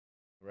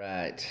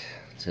Right,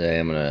 today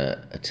I'm going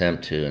to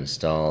attempt to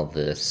install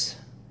this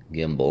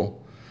gimbal,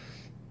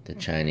 the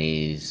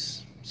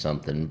Chinese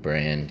something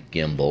brand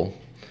gimbal,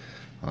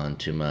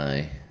 onto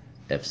my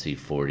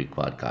fc40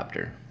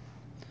 quadcopter.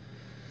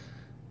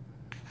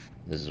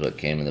 This is what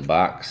came in the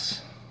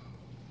box,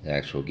 the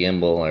actual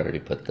gimbal. I already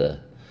put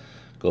the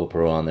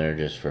GoPro on there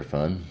just for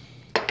fun,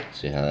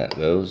 see how that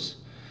goes,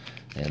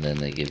 and then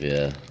they give you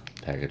a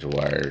package of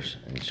wires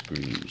and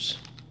screws.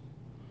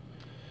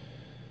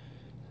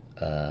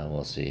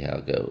 We'll see how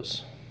it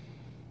goes.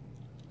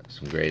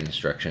 Some great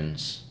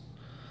instructions.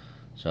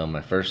 So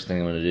my first thing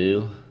I'm going to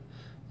do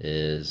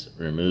is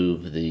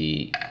remove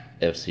the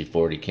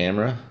fc40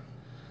 camera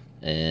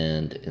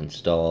and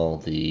install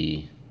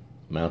the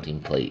mounting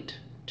plate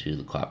to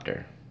the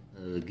copter.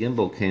 The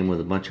gimbal came with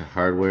a bunch of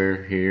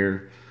hardware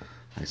here.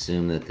 I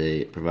assume that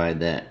they provide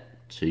that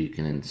so you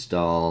can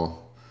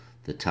install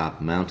the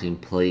top mounting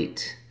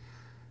plate,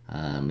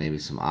 maybe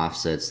some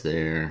offsets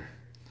there.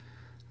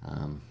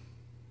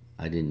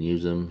 I didn't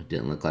use them,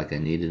 didn't look like I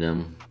needed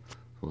them.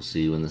 We'll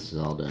see when this is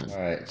all done.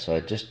 Alright, so I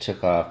just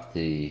took off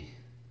the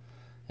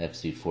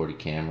fc40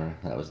 camera.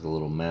 That was the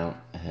little mount.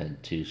 I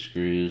had 2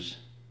 screws.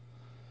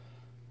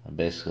 I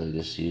basically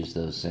just used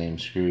those same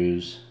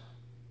screws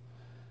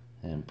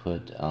and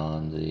put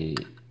on the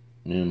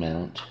new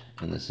mount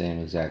in the same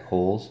exact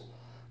holes.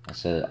 I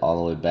set it all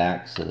the way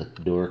back so that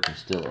the door can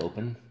still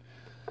open,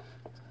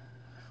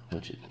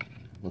 which it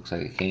looks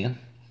like it can.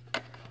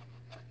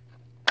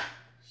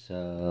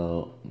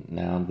 So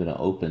now I'm going to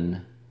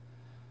open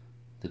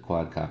the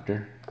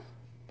quadcopter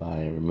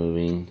by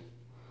removing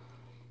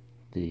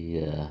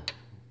the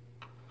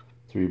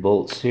 3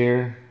 bolts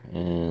here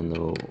and the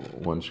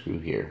 1 screw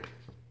here.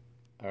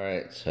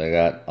 Alright, so I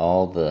got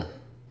all the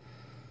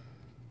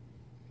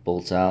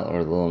bolts out,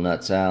 or the little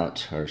nuts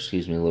out, or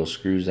excuse me, little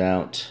screws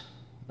out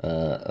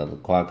of the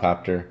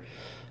quadcopter.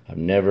 I've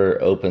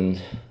never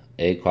opened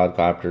a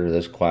quadcopter,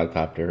 this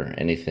quadcopter, or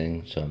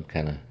anything, so I'm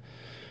kind of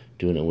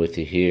doing it with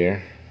you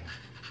here.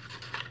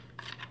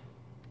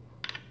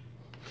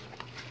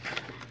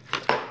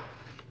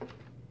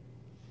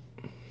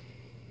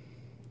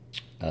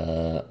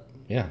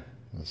 Yeah,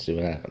 let's see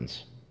what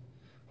happens.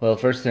 Well,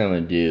 first thing I'm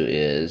going to do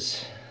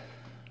is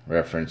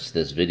reference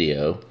this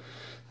video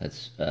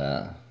that's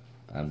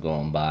I'm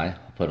going by.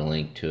 I'll put a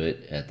link to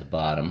it at the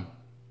bottom.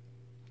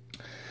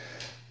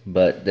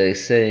 But they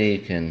say you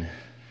can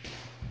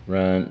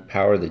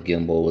power the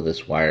gimbal with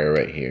this wire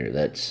right here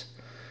that's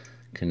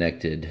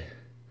connected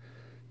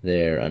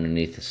there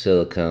underneath the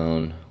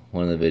silicone.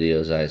 One of the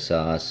videos I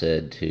saw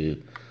said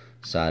to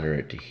solder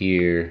it to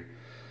here.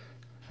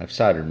 I've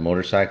soldered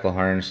motorcycle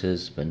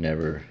harnesses, but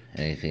never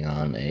anything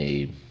on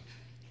a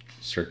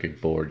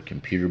circuit board,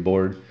 computer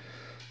board,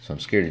 so I'm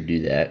scared to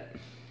do that.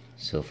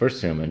 So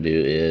first thing I'm going to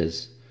do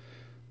is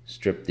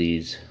strip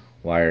these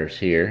wires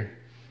here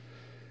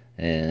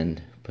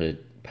and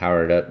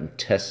power it up and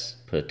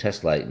put a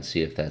test light and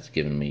see if that's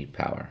giving me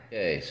power.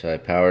 Okay, so I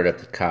powered up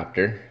the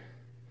copter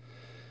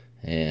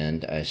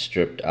and I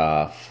stripped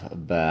off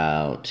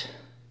about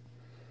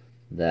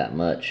that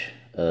much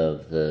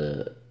of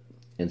the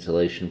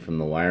insulation from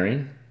the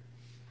wiring,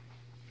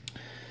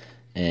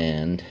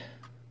 and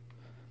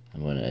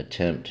I'm going to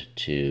attempt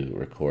to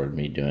record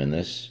me doing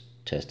this,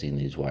 testing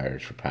these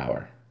wires for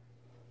power.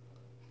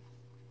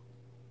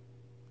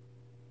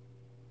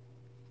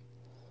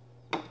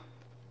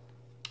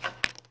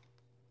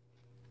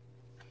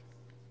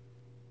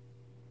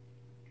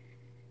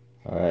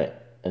 Alright,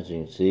 as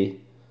you can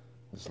see,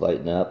 it's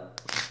lighting up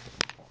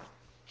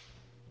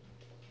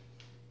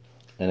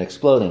and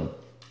exploding.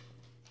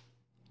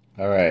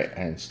 Alright,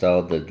 I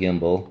installed the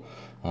gimbal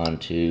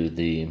onto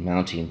the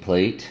mounting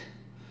plate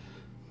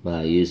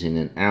by using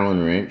an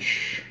Allen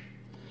wrench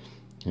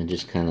and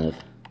just kind of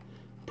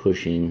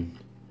pushing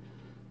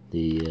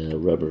the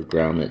rubber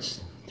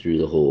grommets through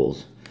the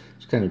holes.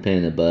 It's kind of a pain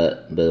in the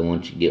butt, but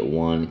once you get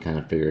one, kind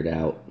of figure it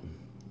out.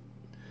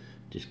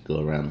 Just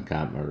go around the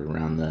copper, or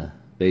around the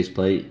base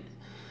plate,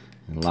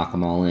 and lock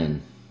them all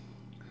in.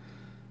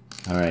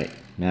 Alright,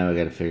 now we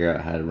got to figure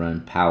out how to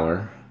run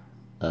power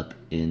up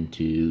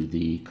into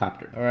the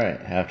copter.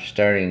 Alright, after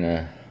starting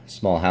a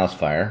small house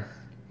fire,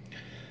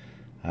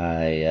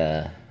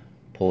 I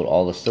pulled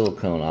all the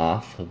silicone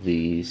off of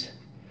these.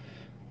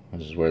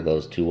 This is where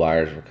those 2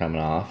 wires were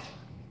coming off.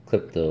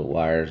 Clipped the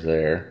wires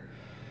there,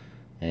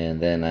 and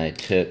then I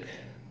took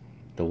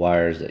the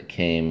wires that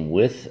came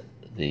with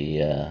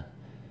the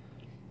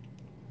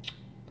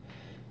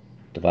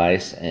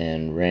device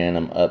and ran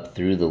them up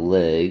through the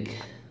leg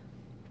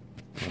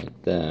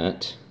like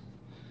that.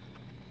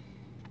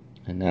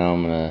 And now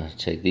I'm going to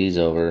take these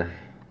over,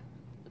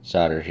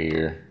 solder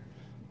here,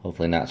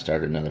 hopefully not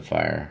start another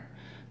fire.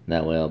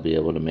 That way I'll be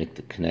able to make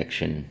the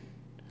connection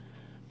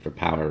for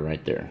power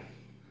right there.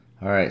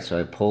 Alright, so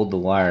I pulled the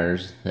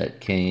wires that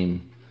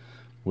came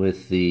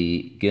with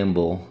the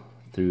gimbal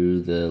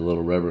through the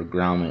little rubber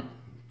grommet,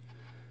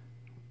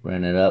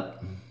 ran it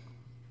up.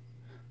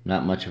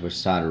 Not much of a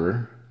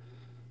solderer,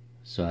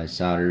 so I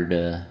soldered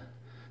the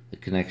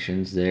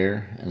connections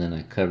there, and then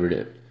I covered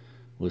it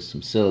with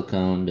some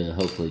silicone to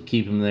hopefully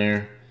keep them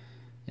there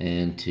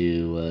and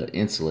to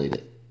insulate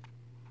it.